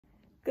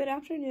Good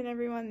afternoon,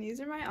 everyone. These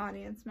are my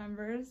audience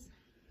members,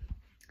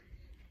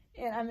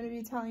 and I'm going to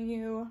be telling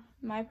you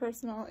my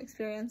personal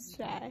experience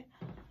today.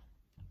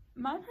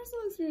 My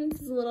personal experience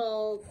is a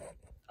little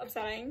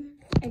upsetting,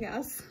 I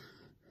guess.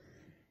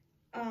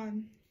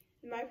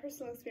 My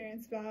personal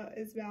experience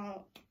is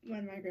about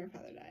when my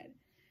grandfather died.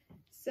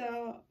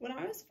 So when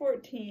I was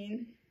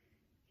 14,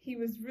 he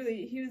was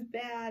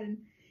bad and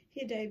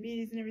he had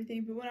diabetes and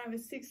everything, but when I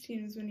was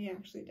 16 was when he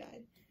actually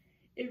died.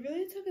 It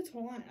really took a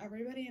toll on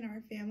everybody in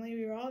our family.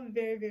 We were all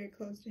very, very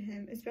close to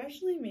him,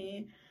 especially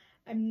me.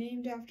 I'm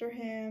named after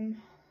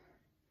him.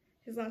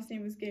 His last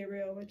name was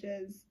Gabriel, which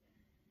is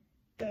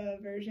the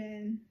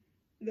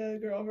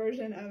girl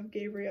version of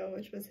Gabriel,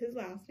 which was his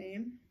last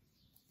name.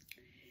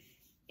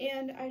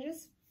 And I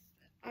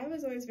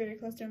was always very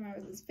close to him. I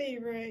was his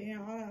favorite,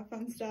 all that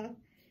fun stuff.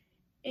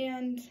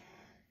 And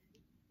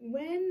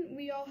when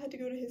we all had to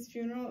go to his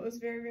funeral, it was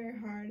very, very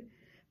hard.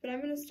 But I'm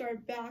going to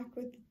start back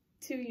with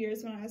 2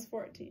 years when I was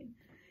 14.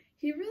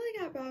 He really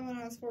got bad when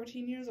I was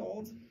 14 years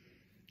old,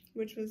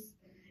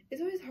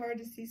 it's always hard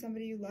to see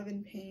somebody you love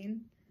in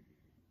pain.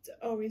 It's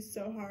always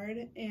so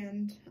hard.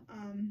 And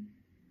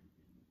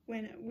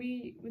when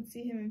we would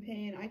see him in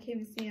pain, I came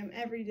to see him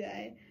every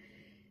day.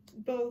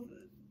 Both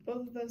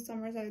of those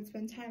summers I would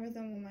spend time with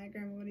him when my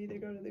grandma would either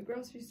go to the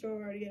grocery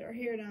store or to get her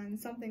hair done,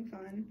 something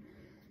fun.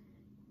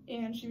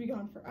 And she'd be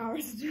gone for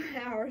hours and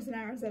hours and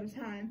hours at a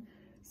time.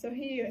 So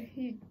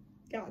he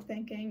got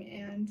thinking,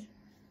 and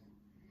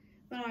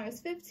when I was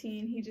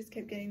 15, he just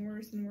kept getting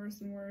worse and worse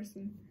and worse,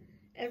 and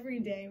every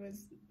day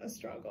was a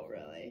struggle,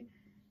 really.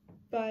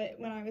 But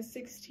when I was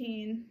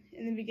 16,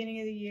 in the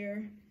beginning of the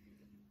year,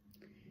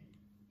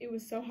 it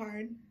was so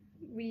hard.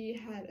 We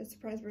had a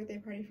surprise birthday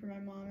party for my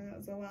mom, and that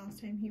was the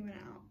last time he went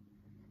out.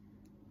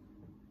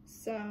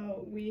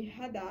 So we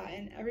had that,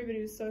 and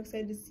everybody was so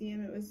excited to see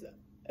him. It was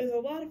a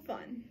lot of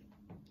fun.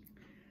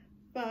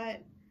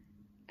 But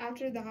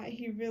after that,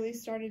 he really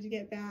started to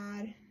get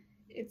bad.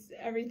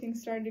 Everything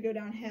started to go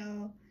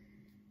downhill.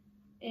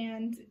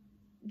 And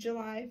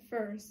July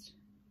 1st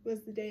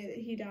was the day that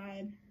he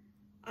died.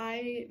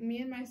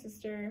 Me and my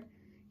sister,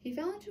 he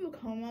fell into a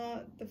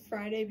coma the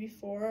Friday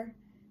before.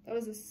 That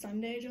was a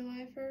Sunday,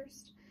 July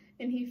 1st.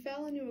 And he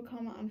fell into a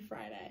coma on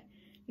Friday.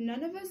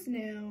 None of us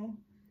knew.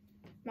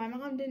 My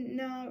mom didn't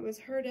know. It was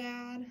her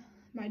dad.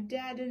 My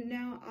dad didn't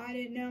know. I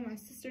didn't know. My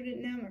sister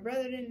didn't know. My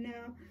brother didn't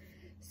know.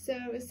 So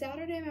it was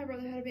Saturday, my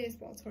brother had a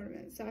baseball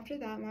tournament. So after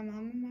that, my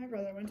mom and my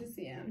brother went to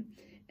see him.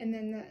 And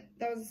then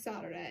that was a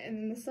Saturday. And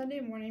then the Sunday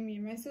morning, me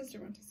and my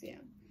sister went to see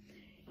him.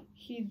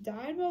 He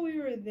died while we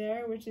were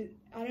there, which is,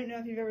 I don't know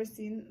if you've ever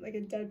seen like a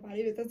dead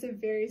body, but that's a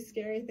very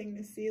scary thing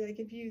to see. Like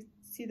if you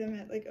see them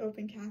at like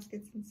open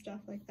caskets and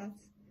stuff, like but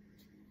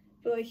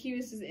like he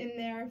was just in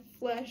there,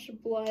 flesh,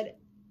 blood,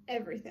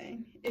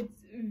 everything.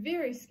 It's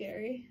very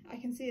scary. I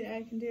can see it,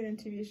 I can do it in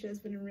TV shows,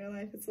 but in real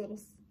life it's a little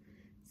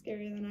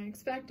scarier than I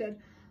expected.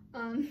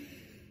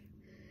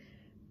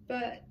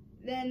 But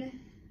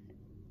then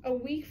a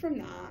week from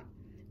that,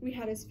 we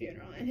had his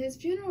funeral, and his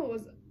funeral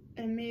was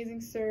an amazing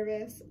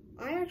service.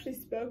 I actually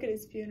spoke at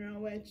his funeral,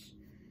 which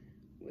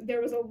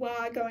there was a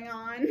lot going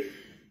on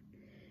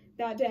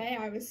that day.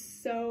 I was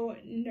so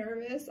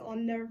nervous. I'll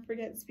never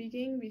forget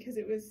speaking because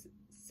it was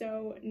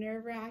so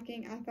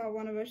nerve-wracking. I thought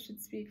one of us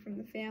should speak from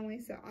the family,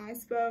 so I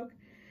spoke.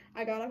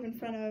 I got up in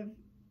front of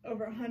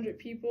over 100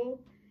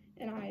 people,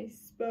 and I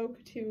spoke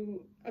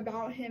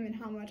about him and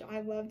how much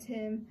I loved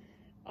him,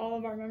 all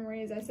of our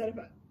memories. I said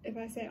if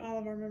I say all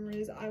of our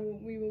memories,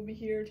 we will be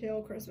here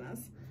till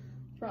Christmas,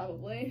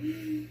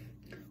 probably,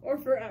 or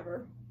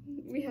forever.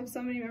 We have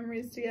so many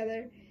memories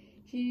together.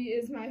 He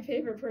is my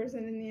favorite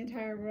person in the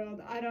entire world.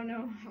 I don't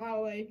know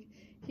how,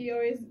 he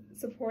always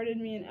supported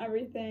me in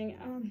everything.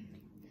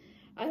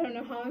 I don't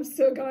know how I'm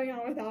still going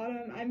on without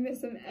him. I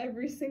miss him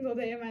every single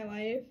day of my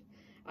life.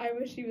 I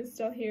wish he was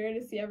still here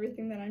to see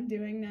everything that I'm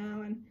doing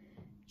now and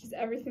just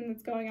everything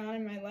that's going on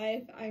in my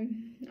life. I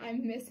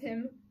miss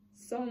him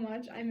so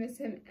much. I miss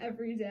him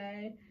every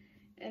day,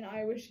 and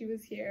I wish he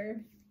was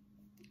here.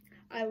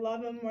 I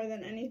love him more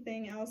than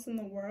anything else in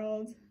the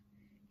world.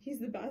 He's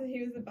the best.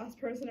 He was the best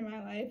person in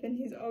my life, and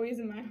he's always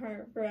in my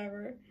heart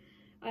forever.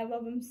 I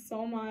love him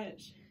so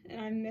much, and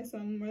I miss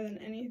him more than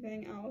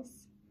anything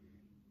else.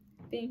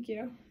 Thank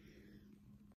you.